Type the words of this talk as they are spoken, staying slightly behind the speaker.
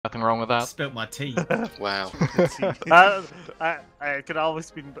Nothing wrong with that. Spilt my tea. Wow. I could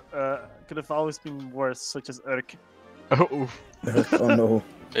have always been worse, such as Urk. Oh, Oh no.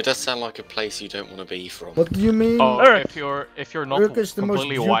 It does sound like a place you don't want to be from. What do you mean? oh Urk. if you're not Urk is the most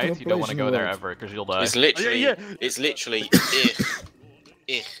completely beautiful white, you don't want place to in go the there world. ever, because you'll die. It's literally, Yeah. it's literally,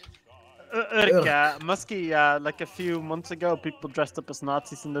 ich. Urk, Muskie, like a few months ago, people dressed up as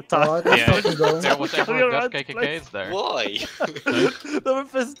Nazis in the town. Alright, let's Yeah, fucking go. there was ever You're a Dutch right, KKKs there. Why? They were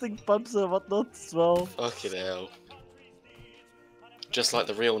visiting pubs and whatnot as well. Fucking hell. Just like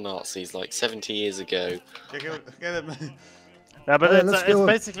the real Nazis, like 70 years ago. Get him. Yeah, but Alright, let's it's go.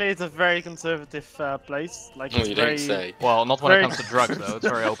 basically a very conservative place. Like Oh, it's you very... don't say. Well, not when Very- it comes to drugs, though. It's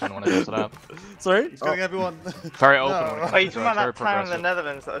very open when it comes to that. Sorry. He's killing everyone. Very open No. when it comes Oh, to you talking drugs. about Very that town in the progressive.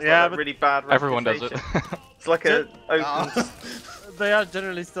 Netherlands that's Yeah, got but a really bad Everyone does it. reputation? It's like a open... Ah. They are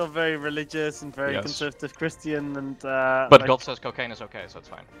generally still very religious and very Yes. conservative Christian and. But like, God says cocaine is okay, so it's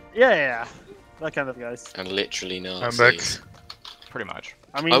fine. Yeah, that kind of guys. And literally I'm Nazis. Pretty much.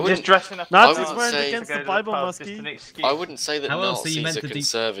 I mean, I Just wouldn't- dressing up Nazis wouldn't weren't say- against to go the to Bible, pub, just Muskie. an excuse. I wouldn't say that How else are you Nazis meant are to do-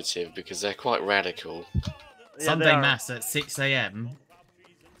 conservative because they're quite radical. Yeah, they Sunday are. mass at 6 AM.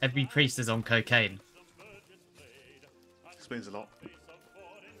 Every priest is on cocaine. Explains a lot.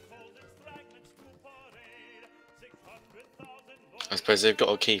 I suppose they've got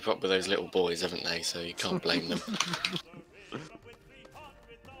to keep up with those little boys, haven't they? So you can't blame them.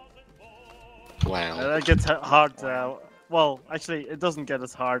 Wow. That gets hard. Well, actually, it doesn't get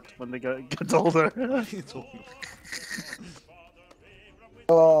as hard when they get older.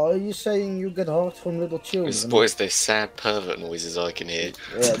 Oh, are you saying you get hard from little children? What is this sad pervert noises I can hear?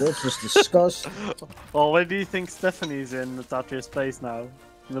 Yeah, that's just disgusting. Well, where do you think Stephanie's in the top tier space now?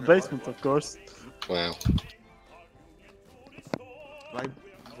 In the basement, of course. Wow. Right,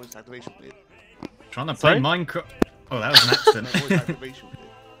 voice activation, please. Trying to Sorry? play Minecraft. Oh, that was an Voice accident. activation, please.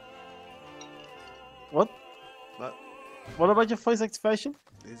 What? What? What about your voice activation?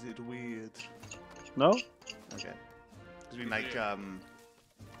 Is it weird? No? Okay. Because we make,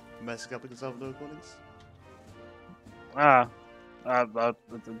 messing up the Salvador recordings?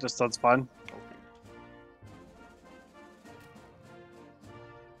 It just sounds fine.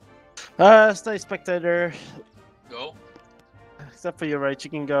 Okay. Stay spectator. Go. Except for your rage, you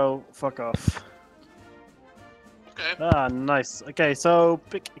can go fuck off. Okay. Ah, nice. Okay, so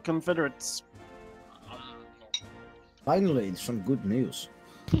pick Confederates. Finally, some good news.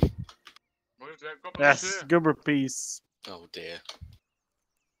 Yes, Goober Peace. Oh dear.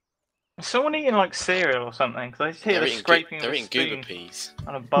 Is someone eating like cereal or something? Because I just hear They're the eating, scraping they're of a eating goober spoon peas.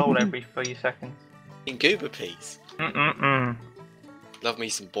 on a bowl every 3 seconds. Eating goober peas. Mm-mm-mm. Love me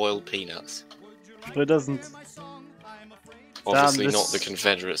some boiled peanuts. Who doesn't? Obviously this- not the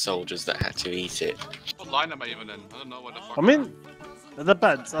Confederate soldiers that had to eat it. What line am I even in? I don't know what the fuck. I mean, it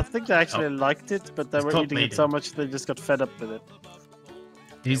depends. I think they actually liked it, but they It's were top eating it leading. so much they just got fed up with it.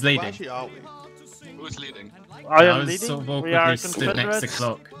 Who's Well, leading? actually, are we? Who's leading? I I am was leading. sort of We are awkwardly stood next to Confederates.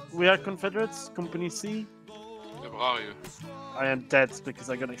 clock. We are Confederates, Company C. Yeah, where are you? I am dead because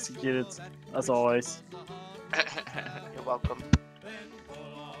I got executed, as always. You're welcome.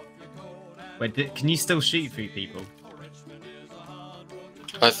 Wait, can you still shoot through people?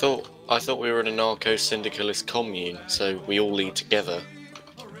 I thought we were in a narco-syndicalist commune, so we all lead together.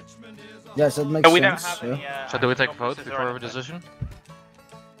 Yes, that makes But we don't sense. have any. So do we take a vote officers or before we have a anything. decision?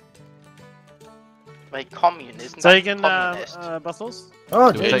 Wait, commune, isn't So that you can, communist? Bastos?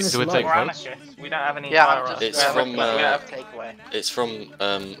 Oh, Do we Jane take- is do we alive. take We're votes? anarchists. We don't have any Yeah, I'm firearms. just It's We have- from, we have- takeaway. It's from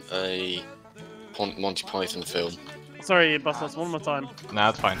a Monty Python film. Sorry, Bastos, one more time. Nah,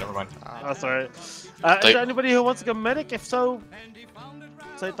 it's fine, never mind. Oh, sorry. Is They- there anybody who wants to go medic? If so,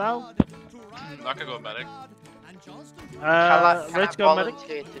 say it now. I can go medic. Can I Rich, go medic.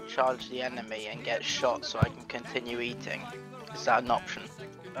 volunteer to charge the enemy and get shot so I can continue eating? Is that an option?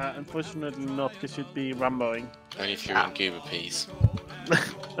 Unfortunately not, because you'd be Ramboing. Only if you're eating goober peas.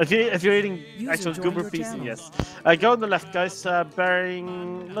 If you're eating actual joined goober your pieces, channel. yes. Go on the left, guys.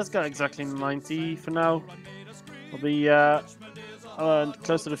 Bearing. Let's go exactly 90 for now. We'll be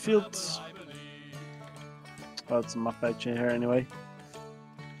close to the field. Oh, it's a map edge in here anyway.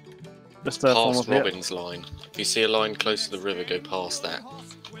 Just a form Past of it. Robin's line. If you see a line close to the river, go past that.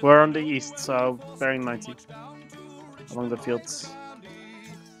 We're on the east, so bearing 90 along the fields.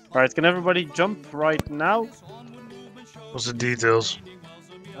 Alright, can everybody jump right now? What's the details?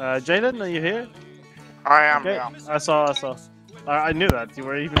 Jalen, are you here? I am, Okay, yeah. I saw. I knew that. You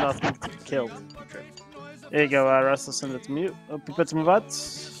were even asking to be killed. There you go, Russell, send it to mute. Prepare to move out.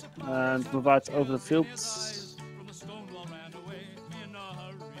 And move out over the fields.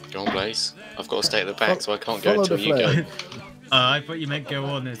 Go on, Blaze. I've got to stay at the back, so I can't go Follow until the you flag. go. I thought you meant go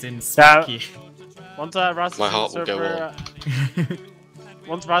on as in smack you. Once Raz is My in heart the will go server,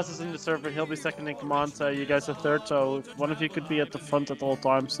 once Raz is in the server, he'll be second in command. You guys are third, so if one of you could be at the front at all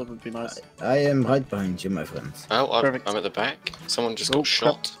times, that would be nice. I am right behind you, my friend. Oh, Perfect. I'm at the back. Someone just Oh, got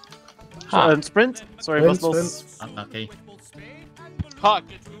shot. And sprint. Sorry, Sprint, Bustles. Unlucky. Fuck!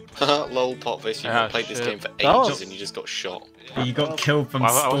 Lol, Potvis, you've Ah, played this shit. game for That was- ages and you just got shot. You got killed from I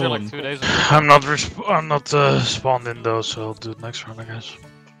was here like spawn. 2 days ago. I'm not spawned in though, so I'll do it next round, I guess.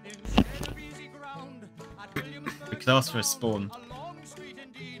 We could ask for a spawn.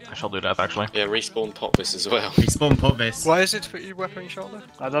 I shall do that actually. Yeah, respawn Potvis as well. We spawn Potvis. Why is it put your weapon shoulder?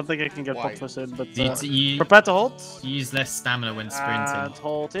 I don't think I can get Why? Bustles in, but You prepare to hold. use less stamina when And sprinting.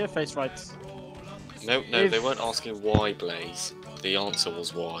 hold here, face right. No, they If- weren't asking why, Blaze. The answer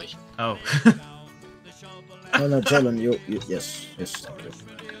was why. Oh. No, Jalen, you, yes, thank you.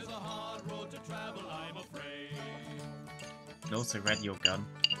 You also read your gun.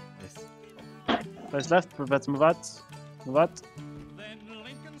 Yes. Face left, prepare to move out. Move out.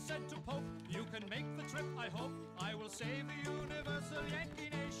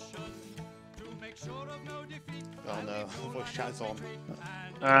 Oh no, voice chat is on.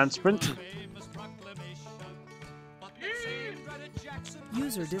 And sprint.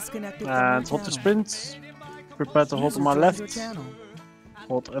 User disconnected And from hold your the channel. sprint. Prepare to hold User on my joined your left. channel.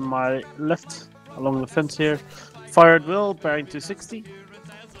 Hold on my left. Along the fence here. Fired will, bearing 260.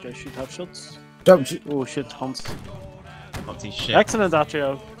 Okay, should have shots. Oh shit, Hans. Not too shit. Excellent,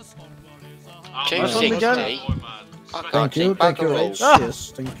 Atrio. Change one again. 60. Thank you, Bugger H. all.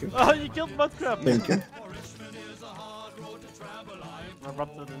 Yes, thank you. Oh, you killed Mudcrab! Thank you. I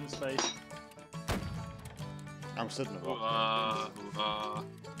rubbed it in his face. I'm stood in the rock.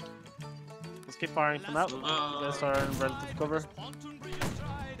 Let's keep firing for now. You guys are in relative cover.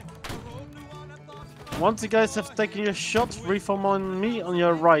 Once you guys have taken your shot, reform on me on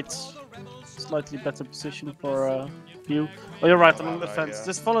your right. Slightly better position for you. Oh, you're right, along the Right, fence. yeah.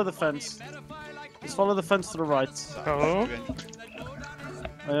 Just follow the fence. Just follow the fence to the right. Hello?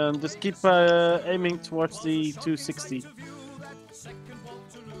 And just keep aiming towards the 260.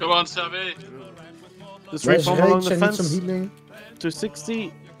 Come on, Savvy! Just Where's reform along Rage? the I need some fence. healing.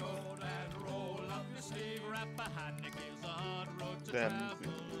 260. Then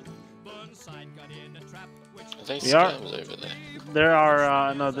Are they We are- scams over there? There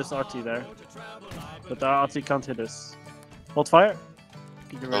are no, there's RT there, but our RT can't hit us. Hold fire.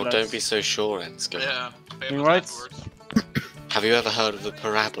 Keep your Oh, relax. don't be so sure, Ensker. Yeah, You right? Have you ever heard of the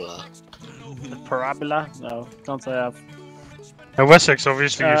parabola? The parabola? No, can't say I have. Now, Wessex,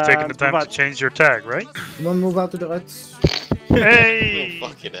 obviously, you've taken the time to but- change your tag, right? Come on, move out to the right. Hey! Oh,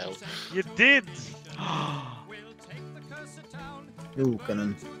 fucking hell. You did! Ooh,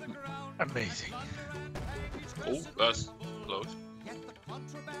 cannon. Amazing. Oh, that's close.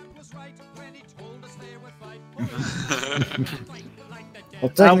 Well,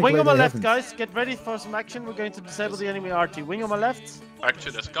 technically Wing on my they left, haven't. guys. Get ready for some action. We're going to disable the enemy RT. Wing on my left.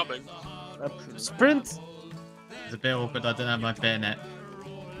 Action is coming. Sprint. It's a bit awkward, I don't have my bayonet.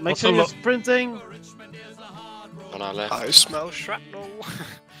 Make What's sure the you're lo- sprinting. On our left. I smell shrapnel.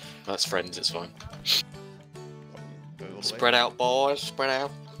 That's friends, it's fine. go all the way. Spread out, boys. Spread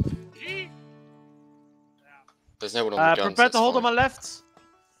out. There's no one on the guns. Prepare to that's hold on fine. my left.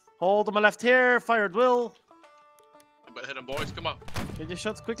 Hold on my left here. Fired will. I better hit them, boys. Come on. Get your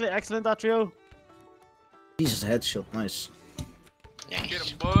shots quickly. Excellent, Atrio. Jesus, headshot, nice. Yeah. Get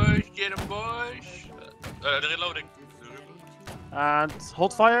them, boys. Get them, boys. They're reloading. And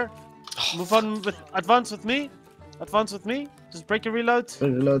hold fire. Move on with advance with me. Advance with me. Just break your reload.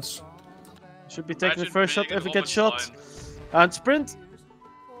 Reloads. Should be taking the Imagine first shot being if in we get Omen's shot. line. And sprint.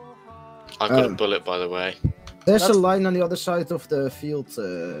 I've got a Um, bullet, by the way. There's a That's- line on the other side of the field,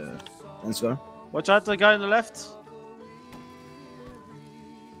 Ansgar. Watch out, the guy on the left.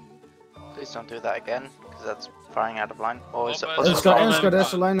 Please don't do that again, because that's firing out of line. Or is it Oh, man. possible? Ansgar, fine. Ansgar,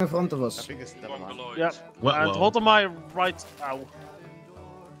 there's a line in front of I us. think it's never One mind. below Yeah. it. What? And hold on my right. Ow.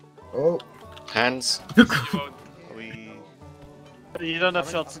 Oh, Hands. You won't- Are we? You don't have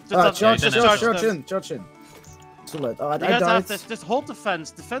shots. Just charge, yeah, charge, don't charge, have- charge in. Too late. Oh, I You guys died. have this. Just hold the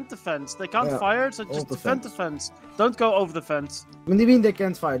fence. Defend the fence. They can't Yeah, fire, so just hold the defend the fence. Don't go over the fence. What do you mean they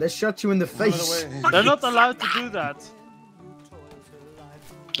can't fire? They shot you in the face. They're not allowed to do that.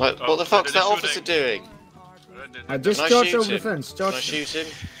 Like, Oh, what the fuck's they're that officer shooting. doing? I just Can I charge shoot over the him? fence. Can I Charge. shoot him?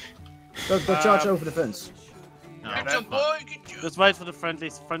 Go charge over the fence. No, Get the your boy, get you. Just wait for the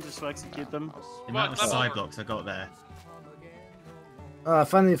friendlies to execute them. amount of Come on, side over. blocks I got there.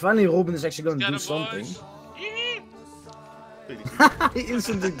 Finally, Ruben is actually going to Get do him, something. boys. He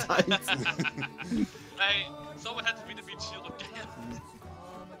instantly died. Hey, Someone had to be the meat shield again.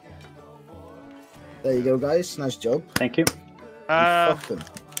 There you go, guys. Nice job. Thank you. Fuck them.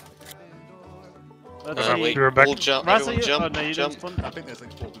 Let's see. Wait, You're back. all jump, Russell, everyone jump, oh, no, you jump, didn't spawn. I think there's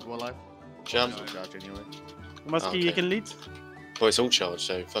like 4 people alive. jump. No charge anyway. Muskie, you Okay. can lead. Well, it's all charged,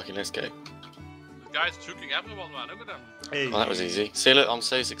 so fucking let's go. The guy's juking everyone, man. Look at them. Hey. Well, that was easy. See, look, I'm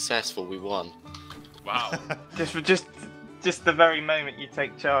so successful, we won. Wow. Just the very moment you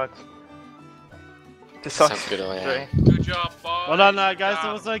take charge. That's how good I am. Good job, boys. Well done, guys. Good That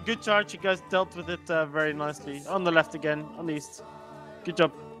job. was a good charge. You guys dealt with it very nicely. On the left again, on the east. Good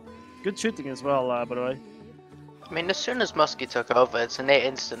job. Good shooting as well, by the way. I mean, as soon as Muskie took over, it's an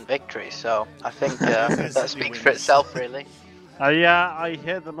instant victory, so I think that Instantly speaks for wins. itself, really. Yeah, I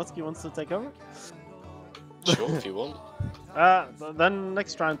hear that Muskie wants to take over. Sure, if you want. Then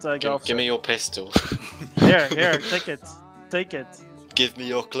next round, go. Give me your pistol. Here, take it. Take it. Give me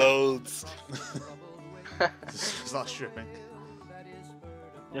your clothes. Start stripping.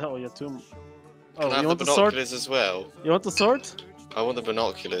 Yeah, oh, you're too. Can Oh, I have you want the the sword? binoculars as well? You want the sword? I want the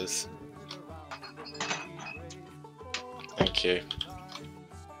binoculars. Thank you.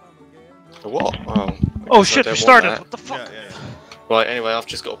 What? Oh, Oh I shit, don't we want started. that. What the fuck? Yeah. Right, anyway, I've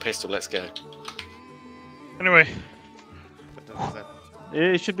just got a pistol, let's go. Anyway, But that,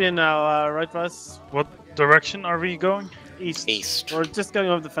 It should be in now, right, Russ? what direction are we going? East. East. We're just going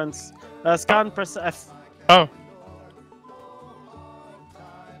over the fence. Scan, press F. Oh.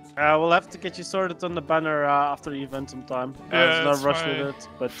 We'll have to get you sorted on the banner after the event sometime. Yeah, There's that's no rush my with it,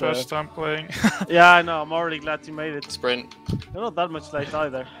 but First time playing. yeah, I know. I'm already glad you made it. Sprint. You're not that much late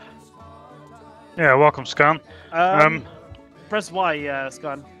either. Yeah, welcome, Scan. Press Y,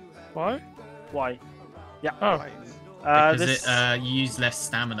 Scan. Why? Y. Yeah. Oh. Because This. you use less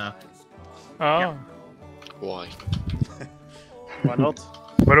stamina. Oh. Why? Why not?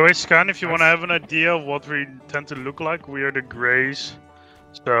 By the way, Scan, if you want to have an idea of what we tend to look like, we are the Greys.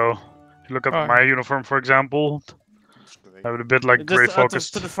 So, if you look at my uniform, for example, I have a bit like Grey Just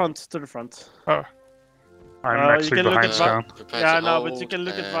focused. to the front. To the front. Oh. I'm you actually can look behind at Scan. Prepare Yeah, to no, but hold you can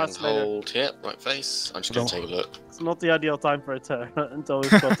look at and Vas later. hold. Yep, right face. I'm just gonna take a look. It's not the ideal time for it until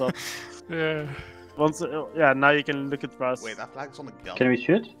we've got up. Yeah. Once, yeah, now you can look at Vas. wait, that flag's on the gun. Can we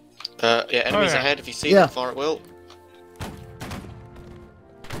shoot? Yeah, enemies yeah. ahead. If you see Yeah. them, fire at will.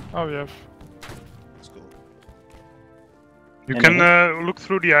 Oh, yeah. That's cool. You And can then- look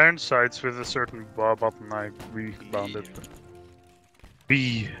through the iron sights with a certain bar button. I found it.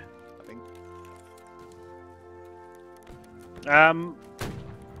 B. I think.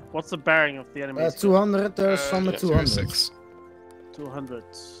 What's the bearing of the enemies? 200, there's some at 200. 200.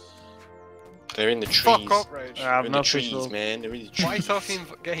 They're in the trees. Fuck off, Rage. I They're have in no the trees, visual. man. They're in the trees. Why are you talking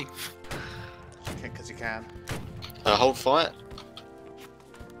game? Because you can. Hold fire.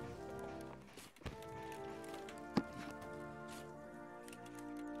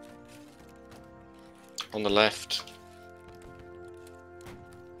 On the left.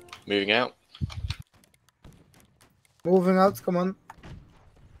 Moving out. Moving out, come on.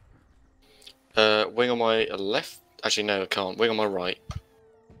 Wing on my left. Actually, no, I can't. Wing on my right.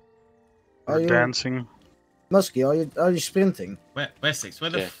 Are We're you dancing. Muskie? Are you sprinting? Where's Six? Where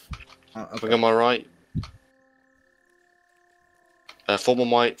the Yeah. Okay. Wing on my right.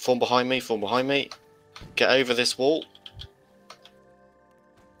 Form behind me. Form behind me. Get over this wall.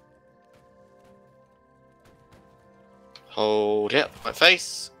 Hold. Yep. My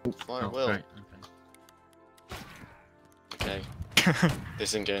face. Fire at will. Right, okay. Okay.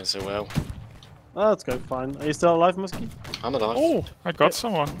 This isn't going so well. Oh, that's going fine. Are you still alive, Muskie? I'm alive. Oh, I got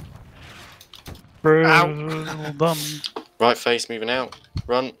someone. Well done. Right face moving out.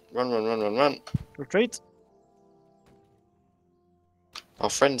 Run. Run. Retreat. Our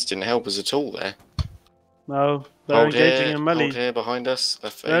friends didn't help us at all there. No, they're Hold engaging here. in melee. Hold here behind us.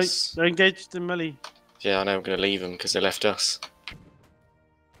 Left They're, face. they're engaged in melee. Yeah, I know. I'm going to leave them because they left us.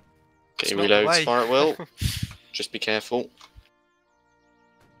 Get It's your not the reloads. way. Fire at will. Just be careful.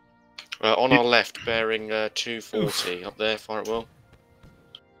 On our left, bearing 240. Up there, fire at will.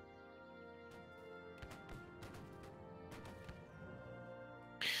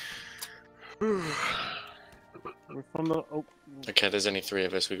 We're from the. Oh, Okay, there's only 3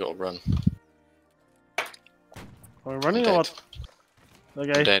 of us. We got to run. are we running I'm or dead. what?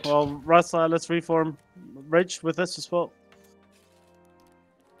 Okay. dead. Well, Russ, let's reform. Rage with us as well.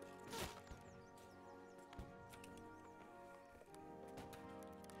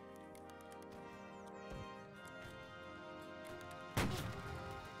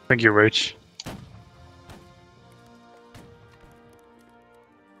 Thank you, Rach.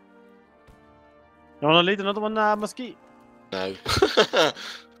 You want to lead another one, Muskie? No.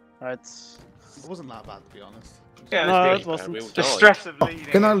 Alright. It wasn't that bad, to be honest. Yeah, No, it's it wasn't. We all the died. stress of leading.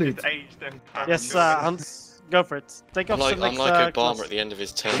 Can I it lead? just aged them. Yes, Hans, go for it. Take off I'm some like next, Obama class. at the end of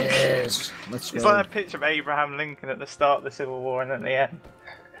his term. Yes. Let's It's go. like a picture of Abraham Lincoln at the start of the Civil War and at the end.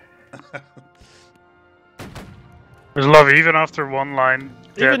 There's love, even after one line,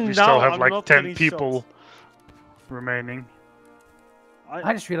 dead, Even we now, still have I'm like not 10 getting people shot. remaining.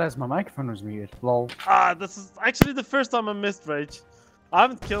 I just realized my microphone was muted. Lol. This is actually the first time I missed Rage. I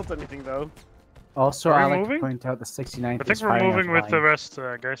haven't killed anything though. Also, Are we I like moving? to point out the 69th I think is we're firing moving out with the line. rest,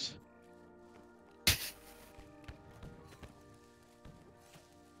 guys.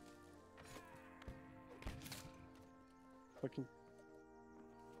 Fucking.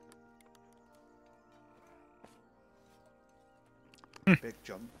 Big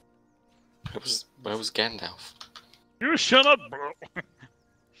jump. Where was Gandalf? You shut up, bro.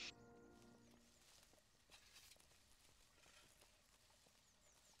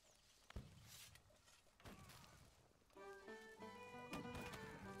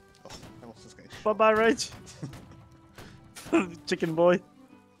 Oh, I lost this game. Bye bye, Rage. Chicken boy.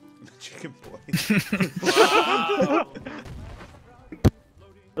 Chicken boy.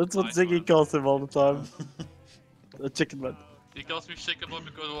 That's what Ziggy calls him all the time. A chicken man. He calls me chicken boy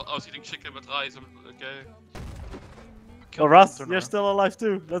because I was eating chicken with rice. Okay. Oh, Russ, you're still alive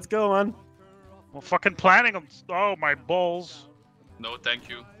too. Let's go, man. I'm fucking planning on. Oh, my balls. No, thank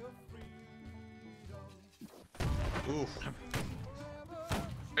you. Oof.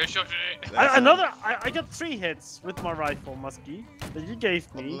 I got 3 hits with my rifle, Muskie, that you gave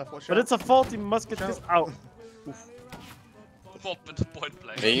On the me, left, watch but out. it's a faulty musket. Watch Cause, ow. Oof. Point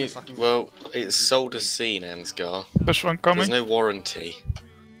blank. Are you, well, it's sold as seen, Ansgar. There's one There's no warranty.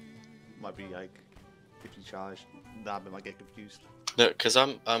 Might be like, if you charge, that might get confused. No, because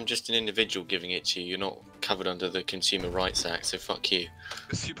I'm just an individual giving it to you. You're not covered under the Consumer Rights Act, so fuck you.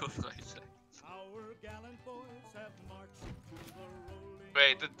 Super right.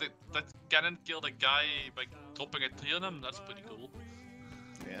 Wait, that cannon killed a guy by dropping a tree on him? That's pretty cool.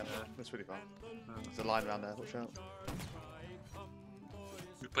 Yeah, that's pretty fun. There's a line around there, watch out.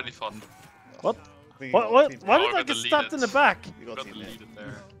 Pretty fun. What? I think you What? got What? team- Why Oh, did I I got get deleted. stabbed in the back? You got Got team deleted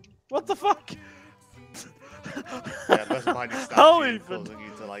there. What the fuck? Yeah, the person behind you stabbed How you, even? causing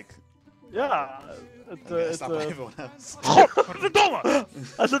you to like, Yeah. get stabbed by everyone else. I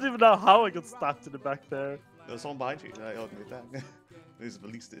don't even know how I got stabbed in the back there. There was someone behind you, like, oh, me back. They just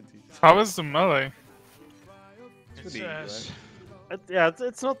released it into you. How is the melee? It's pretty easy, right? Yeah,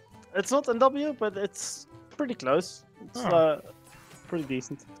 it's not NW, but it's pretty close. It's pretty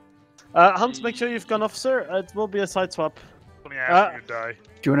decent. Hans, make sure you've gone officer. It will be a side swap. Funny after you die.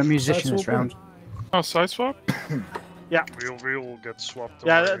 Do you want a musician this swooping. round? Oh, side swap? Yeah. We'll get swapped.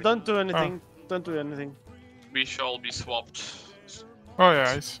 Yeah, away. don't do anything. Don't do anything. We shall be swapped. Oh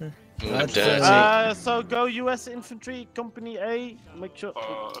yeah, I see. That's Dirty. So go US Infantry Company A. Make sure.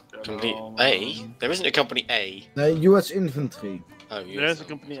 Company A? There isn't a Company A. US Infantry. Oh, There is US. a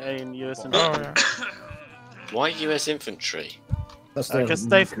Company A in US Oh Infantry. yeah. Why US Infantry? That's the Because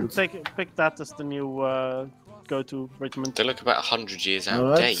they've picked that as the new go-to regiment. They look about 100 years out of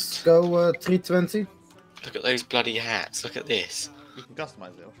Alright, date. go 320. Look at those bloody hats. Look at this. You can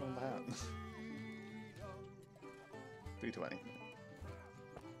customize it, what's wrong with that? 320.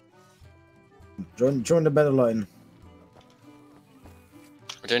 Join the battle line.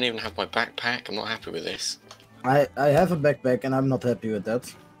 I don't even have my backpack. I'm not happy with this. I have a backpack and I'm not happy with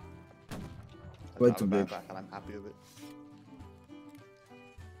that. I Way have too a big. backpack and I'm happy with it.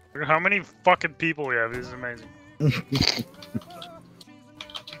 Look at how many fucking people we have. This is amazing.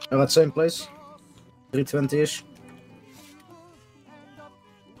 Alright, same place. 320-ish.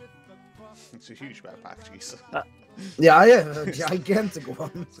 It's a huge backpack, jeez. Yeah, I have a gigantic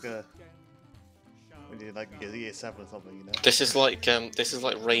one. It's like a... When you're like year 7 or something, you know? This is like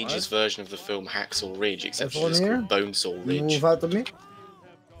Rage's version of the film Hacksaw Ridge, except Everyone it's here? called Bonesaw Ridge. Move out of me.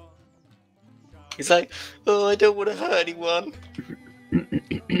 He's like, oh, I don't want to hurt anyone.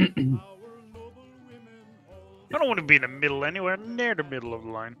 I don't want to be in the middle, anywhere near the middle of the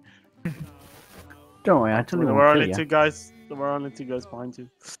line. Don't worry, I totally There were won't only kill 2 you. guys. There were only 2 guys behind you.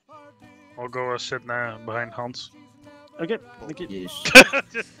 I'll go sit now behind Hans. Okay, thank you. Yes.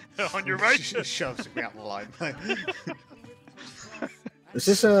 On your right. Just shoves me out the line. Is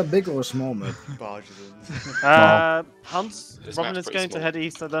this a big or a small map? Barges in. Hans, This Robin map's is pretty going to small. head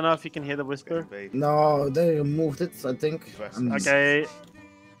east. I don't know if you can hear the whisper. No, they removed it, I think. Okay,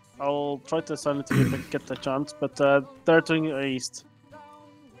 I'll try to assign it to you if I get the chance, but they're turning east.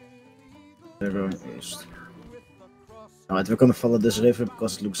 They're going east. Alright, we're gonna follow this river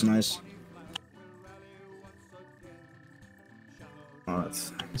because it looks nice. Alright.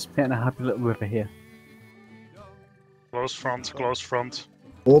 Alright. Just painting a happy little river here. Close front, close front.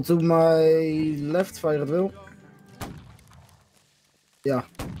 Hold to my left, fire at will. Yeah.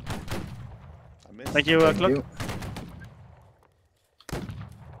 I missed. Thank you, Thank Cluck. you.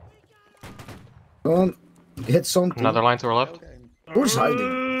 Come on. Hit something. Another line to our left. Okay. Who's hiding?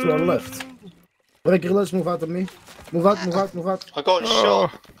 To our left. Break reloads, move out on me. Move out, move out, move out. I got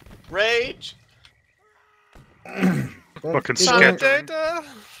shot. Rage. Come on, Fucking keep running. scared. Data.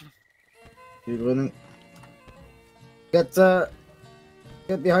 Keep running.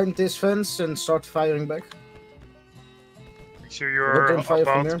 Get behind this fence and start firing back. Make sure you're Don't fire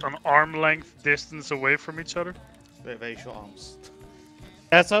from about here. an arm length distance away from each other. Very, very short arms.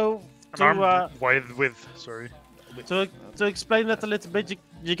 Yeah, so An to, arm wide width, sorry. to explain that a little bit,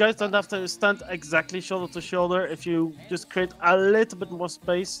 you guys don't have to stand exactly shoulder to shoulder. If you just create a little bit more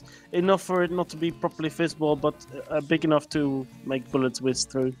space, enough for it not to be properly visible, but big enough to make bullets whiz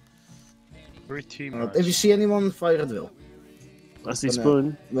through. Very team. If you see anyone, fire at will. I see Gonna-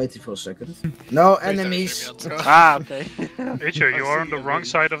 Spoon. Wait for a second. No enemies. Ah, okay. Icho, you are on the wrong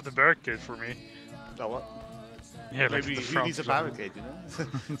side of the barricade for me. Oh, what? Yeah, like Maybe the he front. needs a barricade, you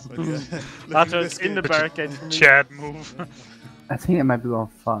know? That's what's in the barricade for me. Chad move. I think it might be on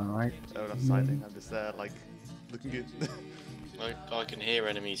fire, right? Oh, that's exciting. I'm just there, like, looking good. I can hear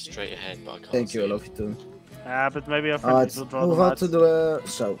enemies straight ahead, but I can't Thank see you, I them. love you too. But maybe our Alright, friends will draw move them out out. to the...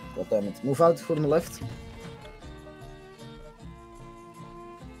 So, goddammit. Move out for the left.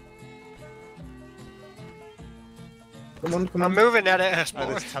 Come on, come I'm on. moving that ass, I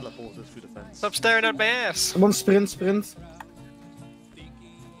boy. just teleported through the fence. Stop staring at my ass. Come on, sprint, sprint.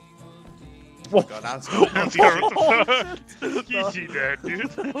 Oh god, that's Easy there,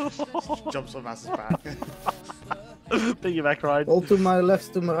 dude. jumps on Mass's back. Piggyback ride. All to my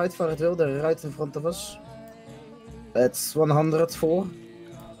left, to my right, fire at will. They're right in front of us. It's 104.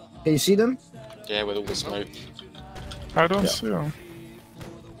 Can you see them? Yeah, with all the smoke. I don't Yeah. see him.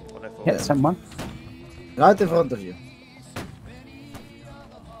 Hit someone. Right in front of you.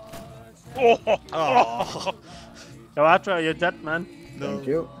 Oh, Yo, Atrio, you're dead, man. no. Thank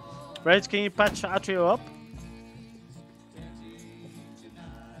you. Rage, can you patch Atrio up?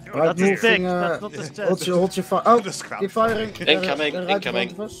 Right, That's his dick, moving. that's not his chest. Hold your fire. Oh, Just crap. keep firing. Incoming, They're right incoming.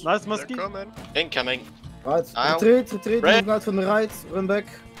 in front of us. Nice, They're Musky. coming. Incoming. Right, Ow. retreat, Red. move out from the right, run back.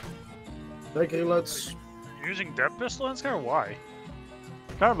 Break reloads. Using that pistol and scare? Why?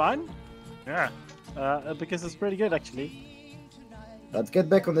 Carmine? Yeah. Because it's pretty good, actually. Right, get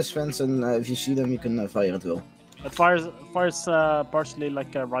back on this fence and if you see them you can fire at will. It fires partially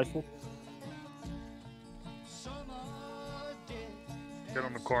like a rifle. Get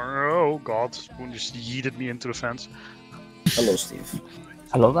on the corner. Oh god, Spoon just yeeted me into the fence. Hello Steve.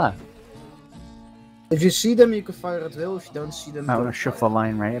 Hello there. If you see them you can fire at will, if you don't see them... I'm gonna don't shuffle the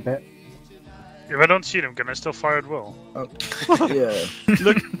line right a bit. If I don't see them, can I still fire at will? fire. Yeah.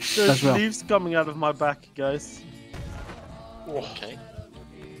 Look, there's As well. leaves coming out of my back, guys. Okay.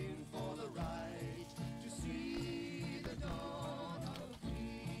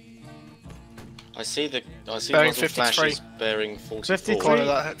 I see Bearing muzzle 53. flashes bearing 44. 53. Corner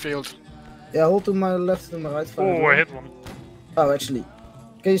that field. Yeah, hold to my left and my right. Fire at Oh, will. I hit one. Oh, actually.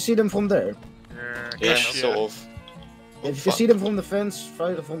 Can you see them from there? Yeah, Yeah, kind of. sort of. Oh, If you fuck. see them from the fence,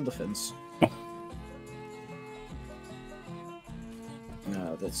 fire from the fence.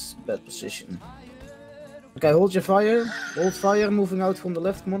 No, that's bad position. Okay, hold your fire. Hold fire, moving out from the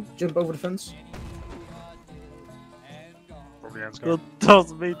left, come on. Jump over the fence. Probably ends Well, that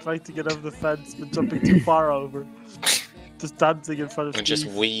was me trying to get over the fence, but jumping too far over. Just dancing in front of And just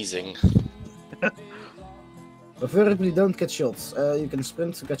Steve. wheezing. Preferably don't get shots. You can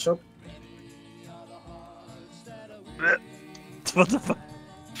sprint to catch up. What the fuck?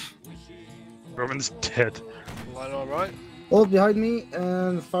 Roman's dead. Line all right. Hold behind me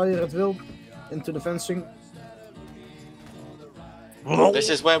and fire at will into the fencing. This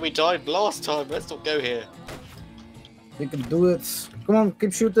is where we died last time. Let's not go here. You can do it. Come on,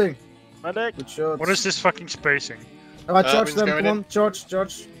 keep shooting. Medic! Good shot. What is this fucking spacing? Alright, charge wind's them, going come in. on, charge,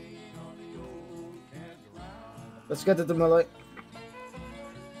 charge. Let's get it to melee.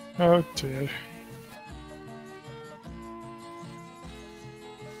 Oh dear.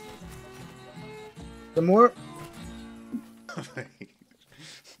 Some more.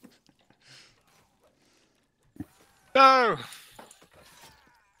 No!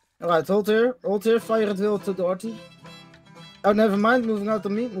 Alright, hold here, fire at will to the RT. Oh, never mind, moving out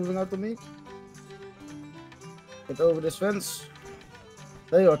on me, moving out on me. Get over this fence.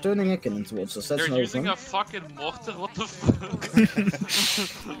 They are turning a cannon towards us, that's You're no using fun. a fucking mortar? What the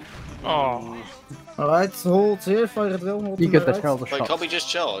fuck? Oh. Alright, hold here, fire at will. Hold You to get my the right. shoulder Wait, shot. can't we just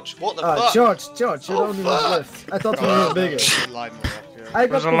charge? What the Ah, fuck? charge, you're Oh, the only one fuck. left. I thought we were bigger. Line more up here. I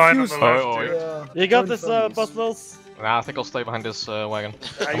got There's a line on confused. the left. Oh, here. Yeah. You got Join this, families. Bustles. Nah, I think I'll stay behind this wagon.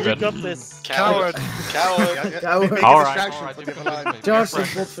 I'm You good. got this. Coward. Coward. Coward. Make a Alright, distraction alright, for do the believe line. me. Charge Peer the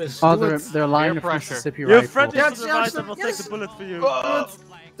pressure. botfish. Oh, Do they're, it. they're lying Peer for pressure. Mississippi You're rifle. friendly Yes, to the yes, right, and we'll yes. take the bullet for you.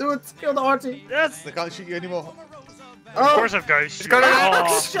 Do it. Kill the arty. Yes! They can't shoot you anymore. Of Oh, course that guy shoots. got it.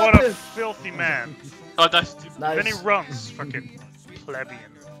 Oh, Shut what a it. filthy man. Oh, that's stupid. Then he nice. runs, fucking plebeian.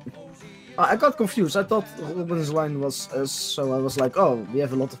 I got confused. I thought Ruben's line was us, so I was like, oh, we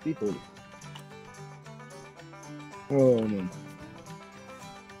have a lot of people. Oh man.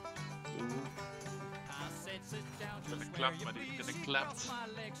 Gonna clap, buddy. Gonna clap.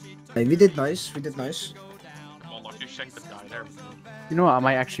 Hey, we did nice. We did nice. Come on, you shanked the guy. There we go. You know what? I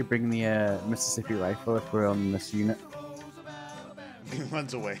might actually bring the Mississippi rifle if we're on this unit. He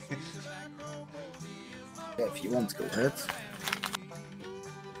runs away. Yeah, if you want, go ahead.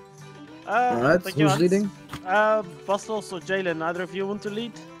 Alright, Alright, who's leading? Bustles or Jalen, neither of you want to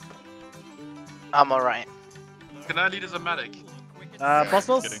lead? I'm alright. Can I lead as a medic?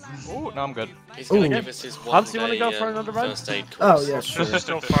 Bustles? Kidding. Ooh, no, I'm good. He's gonna Ooh. give us his one Hans, you wanna day, go for another round? first aid Oh, course. yeah, This sure. is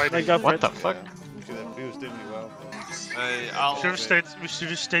still fighting. Hey, go for What it. the fuck? He was doing really well. We should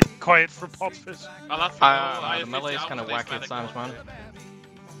have stayed quiet for Potfish. I'll have to The melee is kind of wacky at times, man.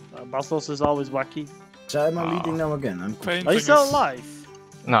 Bustles is always wacky. So am I leading now again? I'm confused. Are you still alive?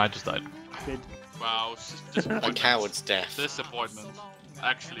 No, I just died. Good. Wow, it's just A disappointment. coward's death. Disappointment.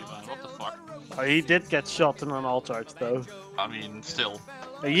 Actually, man, what the fuck? Oh, he did get shot in an all charge though. I mean, still.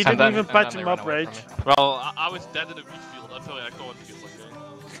 You And didn't then- even and patch then him they ran up, away Rage. from me. Well, I was dead in the wheat field. I feel like I go on feels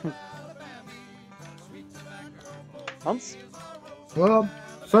okay. Hans? Well,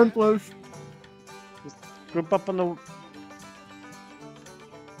 front close. Group up on the...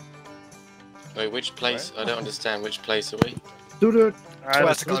 Wait, which place? I don't understand. Which place are we? To the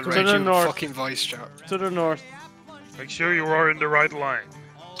Swear to God, to Rage, the you north. fucking voice chat. To the north. Make sure you are in the right line.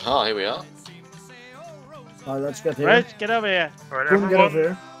 Ah, here we are. let's get here. Rage, get over here. Alright, Koen, get over everyone,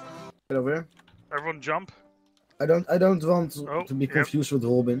 here. Get over here. everyone jump. I don't want Oh, to be yep. confused with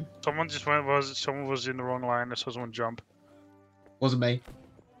Robin. Someone was in the wrong line, so someone jump. Wasn't me.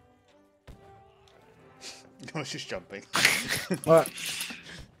 I was just jumping. Alright,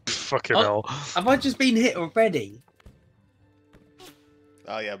 Fucking Oh. hell. Have I just been hit already?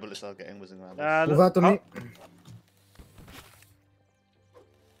 Oh yeah, bullets are getting whizzing around. move out to me.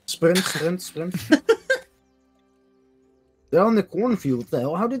 Sprint. They're on the cornfield. What the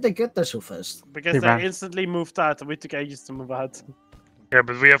hell? How did they get there so fast? Because They they ran. instantly moved out and we took ages to move out. Yeah,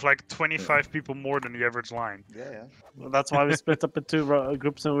 but we have like 25 people more than the average line. Yeah. Well, that's why we split up in two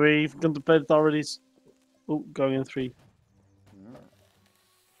groups and we've contemplated already going in 3.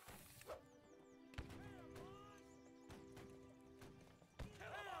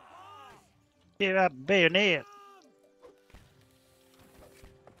 Give that bayonet.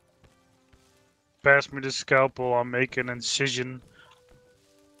 Pass me the scalpel, I'll make an incision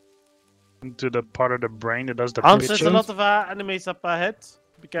into the part of the brain that does the Hans, pitch. there's a lot of enemies up ahead.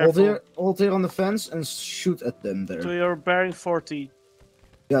 Be careful. Hold here on the fence and shoot at them there. So you're bearing 40.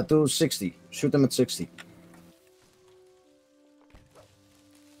 Yeah, to 60. Shoot them at 60.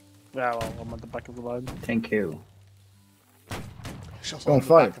 Yeah, well, I'm at the back of the line. Thank you. Shot Go on, him in the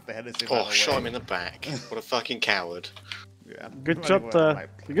fire. back of the head as if Oh, ran shot away. him in the back. What a fucking coward. Yeah. Good Running shot, away,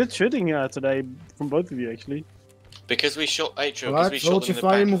 like- good shooting today from both of you actually. Because we shot Atrio, Alright, because we hold shot them in your the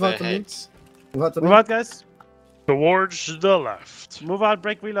fire, back of move their out to me. heads. Move out to Move me. out, guys. Towards the left. Move out,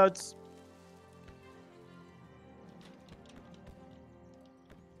 break reloads.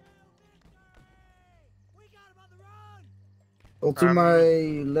 Hold to my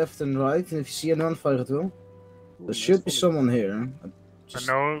left and right, and if you see anyone, fire at will. There should be someone here. I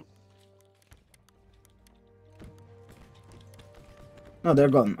know. No, they're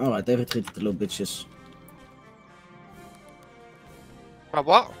gone. Alright, they retreated, the little bitches.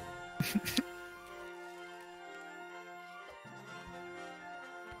 What?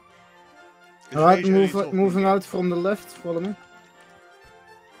 Alright, moving out from the left, follow me.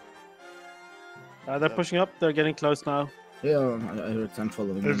 They're pushing up, they're getting close now. Yeah, I heard them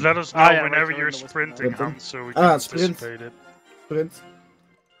following Just me. let us know Ah, yeah, whenever right, you're right, right, sprinting, right. Hans, so we can Ah, sprint. anticipate it. Sprint.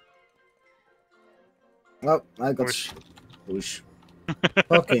 Oh, I got Push. push.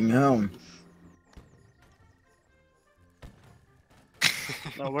 Fucking hell.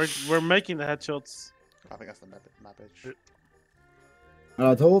 No, we're making the headshots. I think that's the map edge.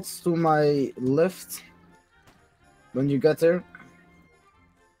 Alright, hold to my left. When you get there.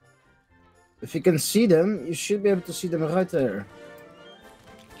 If you can see them, you should be able to see them right there.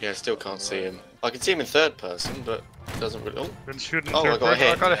 Yeah, I still can't see him. I can see him in third person, but it doesn't really. Been shooting Oh, I got a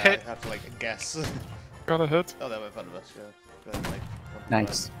hit. I got a hit. I have to like guess. Got a hit. Oh, they were in front of us. Yeah. But, like,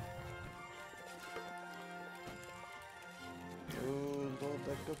 Nice.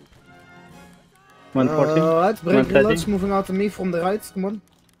 Right, break 130. reloads moving out to me from the right. Come on.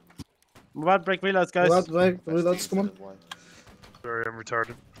 Move out, break reloads, guys. Right, break reloads. Come on. Sorry, I'm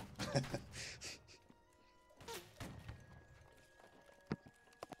retarded.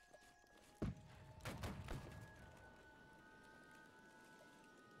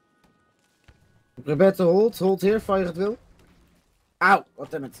 Prepare to hold. Hold here. Fire at will. Ow! God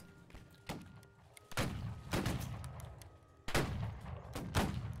damn it.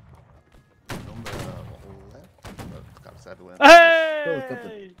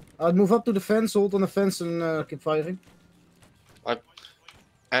 Hey! I'd move up to the fence, hold on the fence, and keep firing.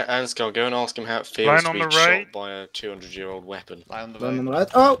 Ansgar, go and ask him how it feels Line to on be the shot right. by a 200-year-old weapon. Line on the Line on the right.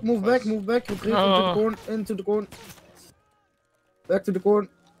 right. Oh, move back, retreat into the Oh. corner, into the corner. Back to the corner,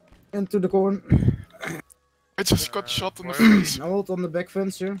 into the corner. I just got shot in the face. Now hold on the back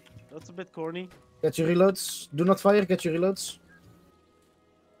fence here. That's a bit corny. Get your reloads. Do not fire, get your reloads.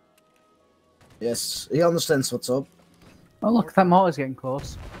 Yes, he understands what's up. Oh look, that mortar's getting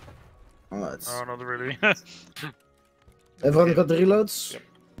close. Alright. Oh, not really. Everyone got the reloads? Yep.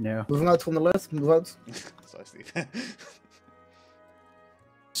 No. Moving out from the left, move out. Sorry, Steve.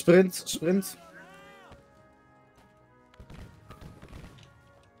 Sprint, sprint.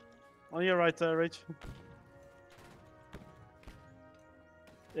 On your right, Rach.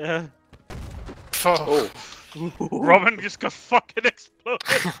 Yeah. Oh. Robin just got fucking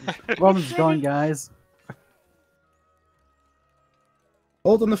exploded. Robin's gone, guys.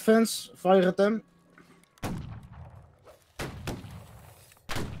 Hold on the fence, fire at them.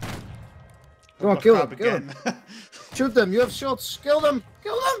 Come on, kill them, kill them. Shoot them, you have shots. Kill them,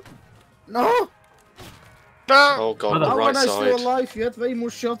 kill them. No. Oh god, the How right am I still side. alive? You had way more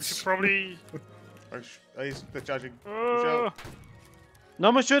shots. Probably. They're charging. No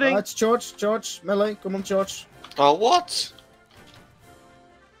more shooting. It's charge, charge, melee. Come on, charge. Oh, what?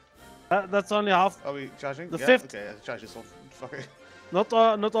 That's only half. Are we charging? The Yeah, fifth. Okay, charge this off. Fuck it. Not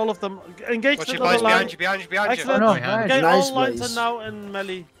all of them. Engage Watch the your other boys line. behind you, behind you, behind you. Excellent. Oh, no, Behind. guys. Okay, Nice all lines ways. are now in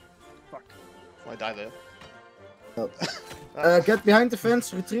melee. I die there. Get behind the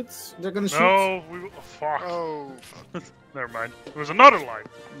fence, retreat. They're gonna shoot. No, we. Oh, fuck. Oh, Never mind. There was another line.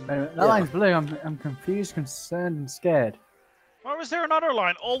 That line's blue. I'm confused, concerned, and scared. Why was there another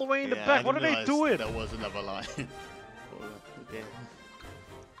line all the way in the Yeah, back? I What are didn't they realise doing? There was another line. Okay.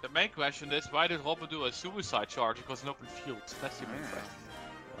 The main question is, why did Robin do a suicide charge? It was an open field. That's the main question.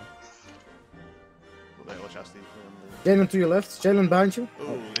 Wait, watch out, Steve. Jalen to your left, Jalen behind you.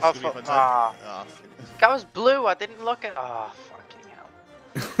 Ooh, this Oh, could be fuck. fun. That was blue. I didn't look at. Oh,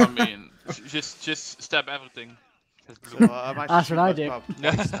 fucking hell. I mean, just stab everything. It's blue. That's what I do.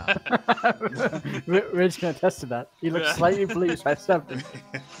 Ridge can attest to that. He looks Yeah. slightly blue, so I stabbed him.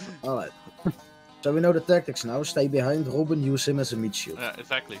 Alright. So we know the tactics now. Stay behind Robin, use him as a meat shield. Yeah,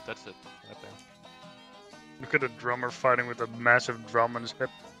 exactly. That's it. Look at the drummer fighting with a massive drum on his hip.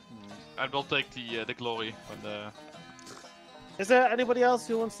 And we'll take the glory when the Is there anybody else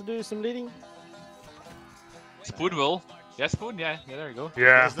who wants to do some leading? Spoon will. Yeah, Spoon. Yeah, there you go.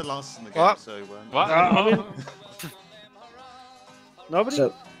 Yeah. It's the last in the game, What? so What? Nobody?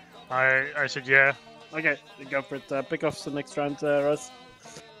 So, I said yeah. Okay, go for it. Pick off the next round, Russ.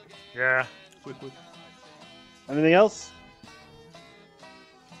 Yeah. Quick. Anything else?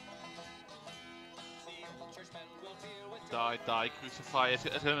 Die, crucify.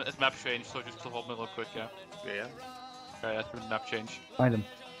 It's map change, so just hold me real quick, yeah. Yeah. Okay, that's been map change. Find him.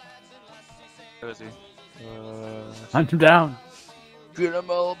 Where is he? Hunt him down. Get him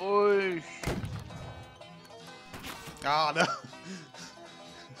all, boys! Ah, no.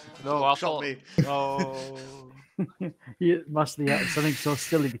 No, I Shot thought. me. No. He must have had something so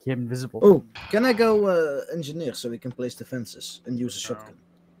still he became invisible. oh, can I go engineer so we can place the fences and use a shotgun?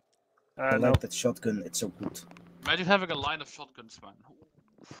 I No. like that shotgun, it's so good. Imagine having a line of shotguns, man.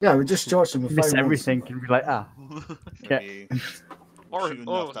 Yeah, we just charge them with Miss fire everything and be like, ah. Maybe Or- shoot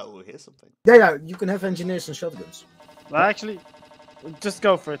or- enough that will hit something. Yeah, you can have engineers and shotguns. Well, actually, just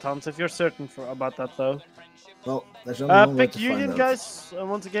go for it, Hans, if you're certain about that, though. Well, there's only one way Pick to Union, find out. guys.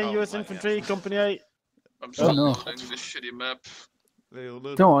 Once again, Oh, US right, Infantry, yeah. Company A. I'm Oh, no. playing this shitty map.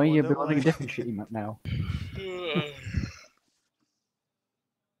 Don't worry, you're building a different shitty map now.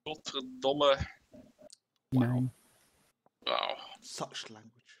 Godverdomme. No. Wow. Such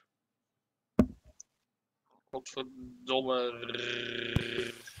language. Godverdomme.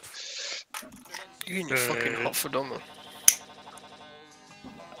 Union fucking godverdomme.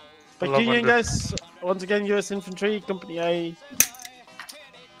 But love Union when the- guys, once again, US Infantry, Company A.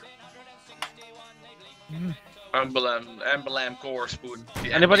 Emblem Corps Spoon.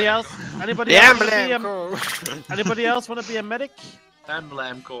 The Anybody else? Anybody The else? wanna Emblem be a- Corps. Anybody else want to be a medic?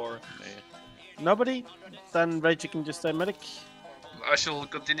 Emblem Corps. Nobody? Then Rage, you can just say medic. I shall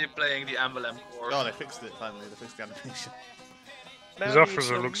continue playing the Emblem Corps. Oh, they fixed it finally. They fixed the animation. These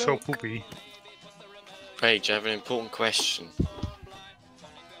officers look so poopy. Paige, I have an important question.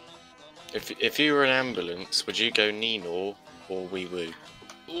 If you were an ambulance, would you go Nino or Wee Woo?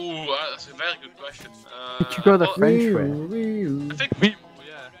 Ooh, that's a very good question. Could you go the well, French way? I think we will,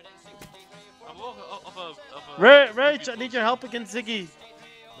 yeah. I'm more of a... Rage, I need your help against Ziggy.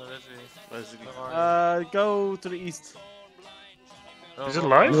 Where is he? Where's Ziggy? Where are you? Go to the east. Is it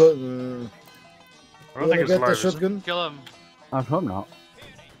live? I don't think it's get the live. Is it? shotgun? Kill him. I hope not.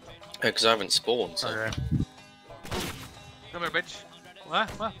 Because I haven't spawned, so. Okay. Come here, bitch. What?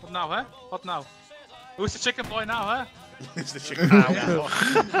 What? What now, huh? What now? Who's the chicken boy now, huh? It's the chicken now.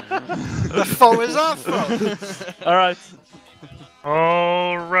 The foe is our foe. Alright.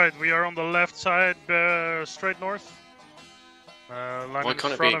 Alright, we are on the left side, straight north. Line Why in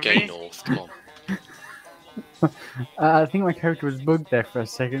can't it be front a of gay me. north? Come on. I think my character was bugged there for a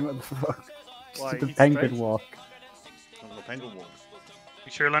second. What the fuck? Why, The he's penguin straight? walk. The penguin walk.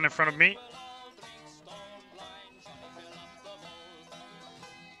 Make sure you line in front of me.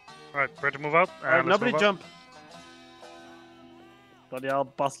 Alright, ready to move out? Alright, Let's nobody move out. jump. Bloody hell,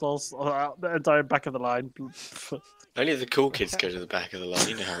 bustles. The entire back of the line. Only the cool kids go to the back of the line.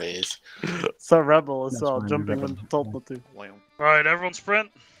 You know how it is. So rebel as That's well, fine, jumping rebel. when told not to. Alright, everyone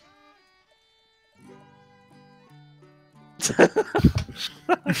sprint.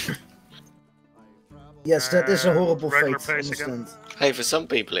 Yes, that is a horrible regular fate. pace again. Understand. Hey, for some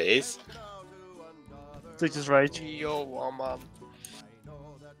people it is. Teacher's Rage. Yo, man.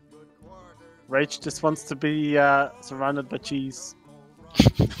 Rage just wants to be surrounded by cheese.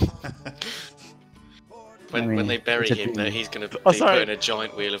 When they bury it's a him, dream. he's going to be Oh, put sorry. in a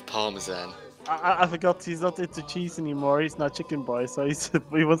giant wheel of parmesan. I forgot he's not into cheese anymore. He's not chicken boy, so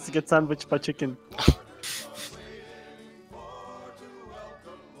he wants to get sandwiched by chicken.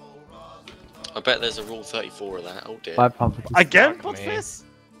 I bet there's a rule 34 of that. Oh dear. Five pumpkins. Again? Fuck What's me. this?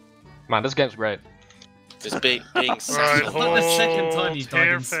 Man, this game's great. Just being Alright, sat on not the hold. second time he's died in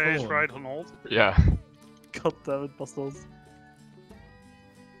Tear phase, Spawn. right on hold. Yeah. God damn it, bustles.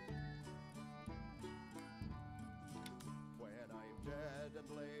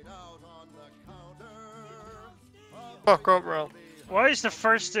 Fuck up, bro. Why is the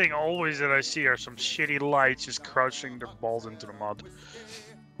first thing always that I see are some shitty lights just crouching their balls into the mud?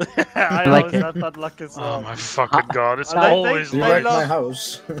 I Like always it. had that luck as Oh well. my fucking god, it's And they- always they You like... like my love-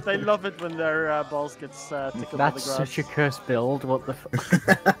 house? They love it when their balls get tickled by the That's grass. such a cursed build. What the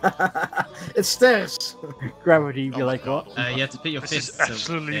fuck? It's stairs. Gravity, you're like, what? You have to put your This is fists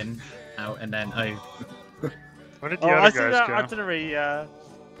absolutely- in, out, and then oh. Where did the Oh, I other see guys that go? artillery.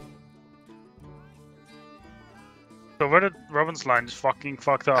 So where did Robin's line just fucking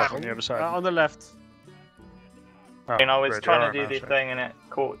fucked off on the other side? On the left. Oh, And I was great, trying you to are do now, the sorry. thing and it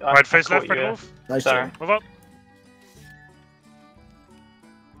caught. Right, face I left, caught back you. move. Nice Sorry. job. Move up.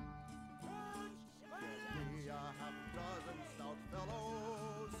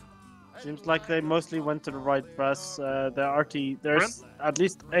 Seems like they mostly went to the right brass. There's at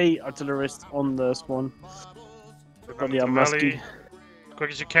least a artillerist on the spawn. Down yeah, to the Musky. valley.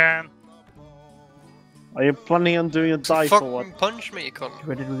 Quick as you can. Are you planning on doing a dive or what? Fucking punch me, you cunt.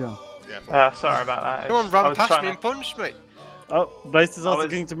 Where did we go? Sorry about that. Come on, I ran was past trying me to- and punched me. Oh, Blaze is I also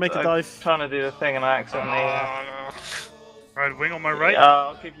was, going to make a dive. Trying to do the thing and I accidentally. Oh, no. Right, wing on my right.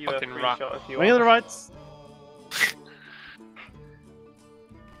 I'll give you Fucking a free rat. shot if you Wing on the want. right.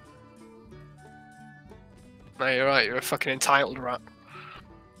 No, you're right. You're a fucking entitled rat.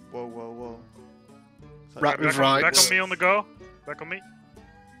 Whoa, whoa, whoa. Rat with Back rights. on me on the go. Back on me.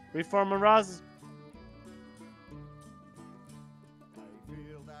 Reform and Raz.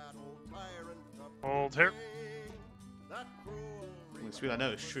 Hold here. It's really, I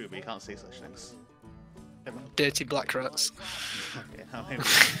know it's true, but you can't say such things. Dirty black rats. Okay, I mean,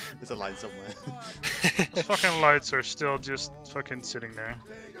 there's a line somewhere. Those fucking lights are still just fucking sitting there.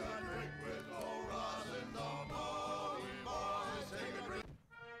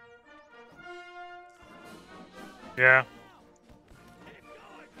 Yeah.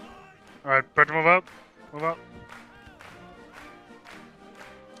 Alright, better move out. Move out.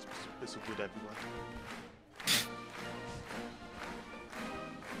 This will good everywhere.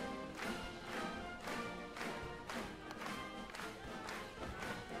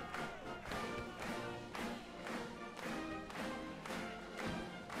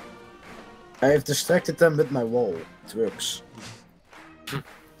 I have distracted them with my wall. It works.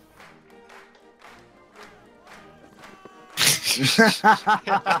 You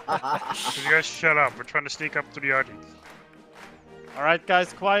guys shut up. We're trying to sneak up to the RD. Alright,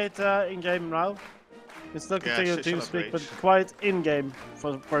 guys, quiet in game now. We still continue to speak, but quiet in game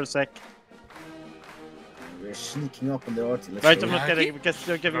for a sec. We're sneaking up on the RT. Right, I'm not kidding, because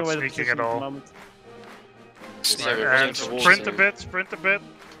you're giving away the sneaking position at at all. the moment. And sprint a bit, sprint a bit.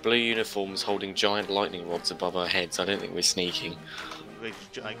 Blue uniforms holding giant lightning rods above our heads. I don't think we're sneaking.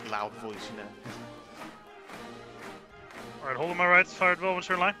 Like loud voice, you know. Alright, hold on my right, fire at well, what's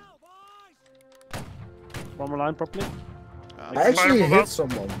your line? One more line properly. I actually hit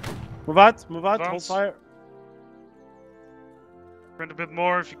someone. Move out, hold Advance. fire. Sprint a bit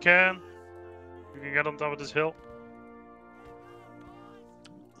more if you can. You can get on top of this hill.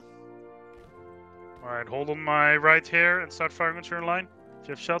 Alright, hold on my right here and start firing onto your line. If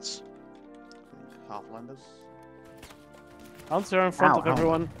you have shots. Halflanders. Hans, you're in front of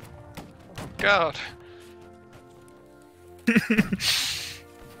everyone. God.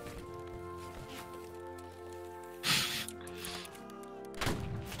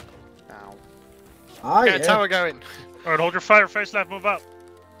 Ow. Ah, Okay, yeah. tower going. Alright, hold your fire, face left, move up.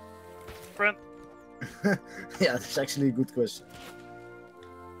 Sprint. Yeah, that's actually a good question.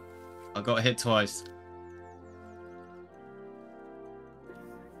 I got hit twice.